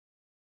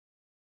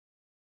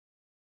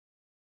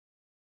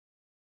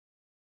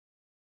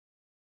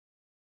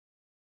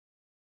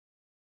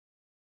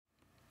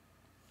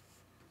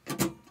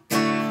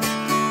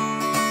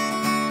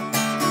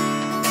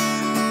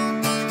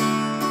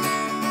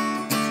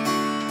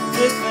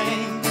this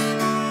thing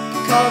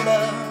called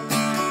love.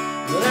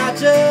 Well, I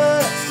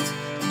just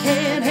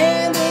can't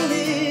handle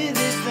it,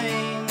 this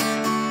thing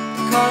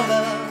called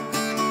love.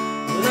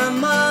 Well, I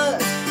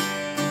must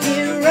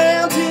get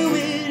around to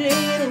it,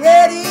 ain't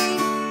ready.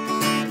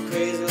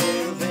 Crazy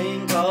little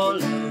thing called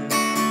love.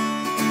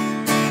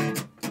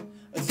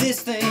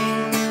 This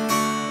thing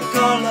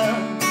called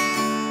love.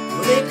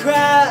 Well, it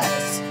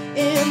cries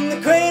in the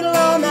cradle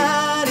all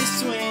night, it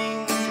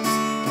swings,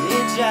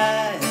 it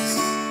jives,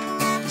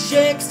 it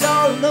shakes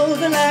all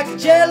over like a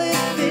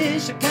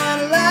jellyfish. I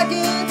kinda like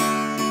it.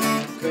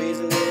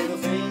 Crazy little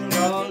thing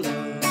called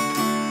love.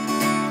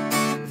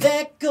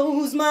 There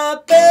goes my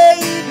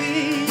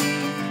baby.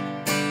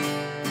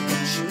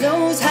 She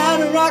knows how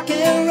to rock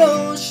and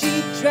roll.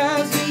 She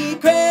drives me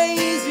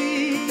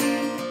crazy.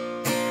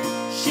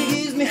 She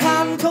gives me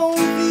hot and cold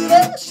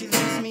fever. She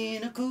leaves me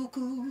in a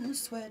cuckoo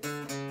sweat.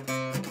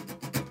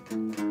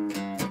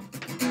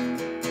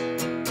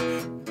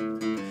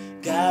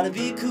 Gotta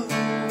be cool,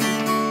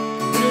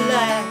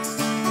 relax,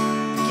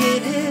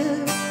 get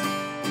hip,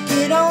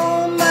 get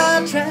on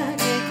my track,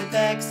 take the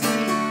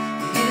backseat,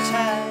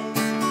 hitchhike,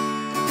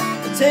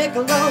 take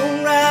a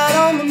long ride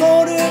on the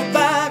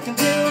motorbike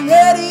until I'm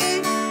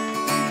ready.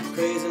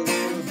 Crazy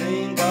little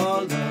thing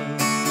called love.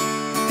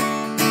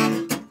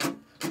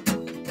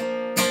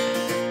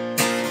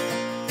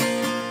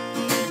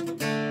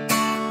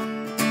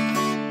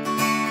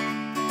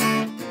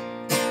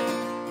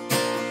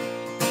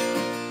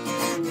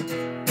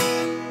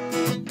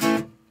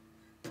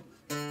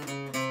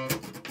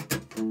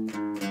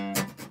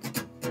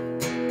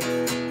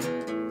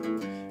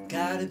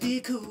 Gotta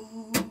be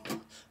cool,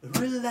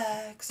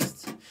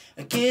 relaxed,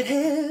 get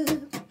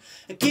hip,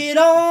 get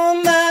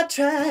on my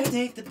track,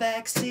 take the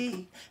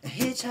backseat,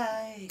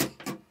 hitchhike,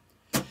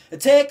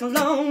 take a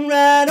long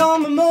ride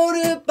on my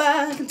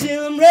motorbike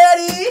until I'm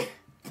ready.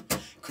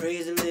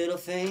 Crazy little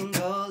thing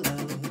called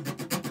love.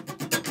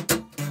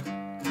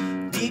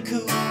 Be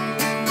cool,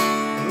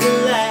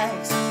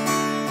 relax,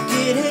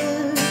 get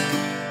hip,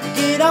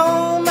 get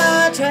on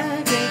my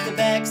track, take the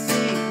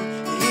backseat,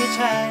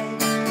 hitchhike,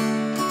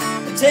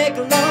 take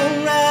a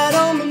long ride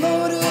on my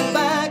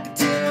motorbike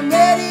until I'm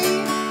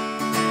ready.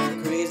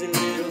 Crazy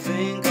little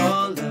thing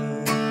called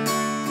love.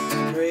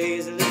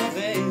 Crazy little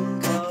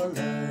thing called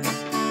love.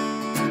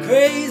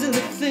 Crazy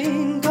little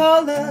thing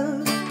called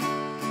love.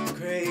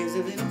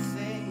 Crazy little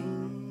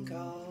thing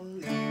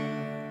called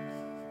love.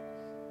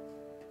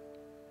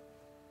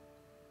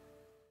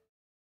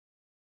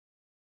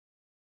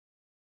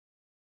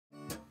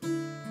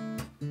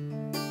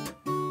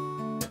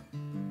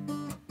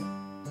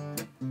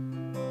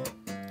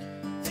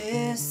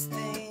 This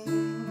thing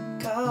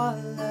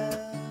called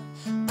love,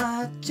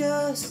 I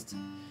just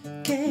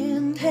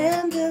can't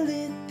handle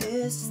it.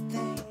 This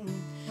thing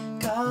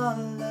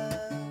called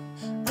love,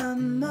 I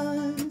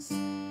must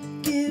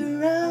get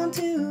around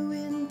to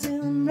it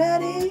until I'm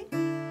ready.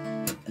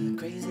 A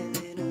crazy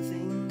little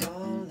thing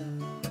called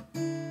love.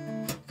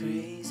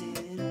 Crazy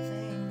little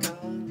thing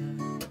called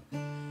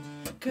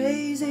love.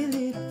 Crazy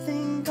little thing.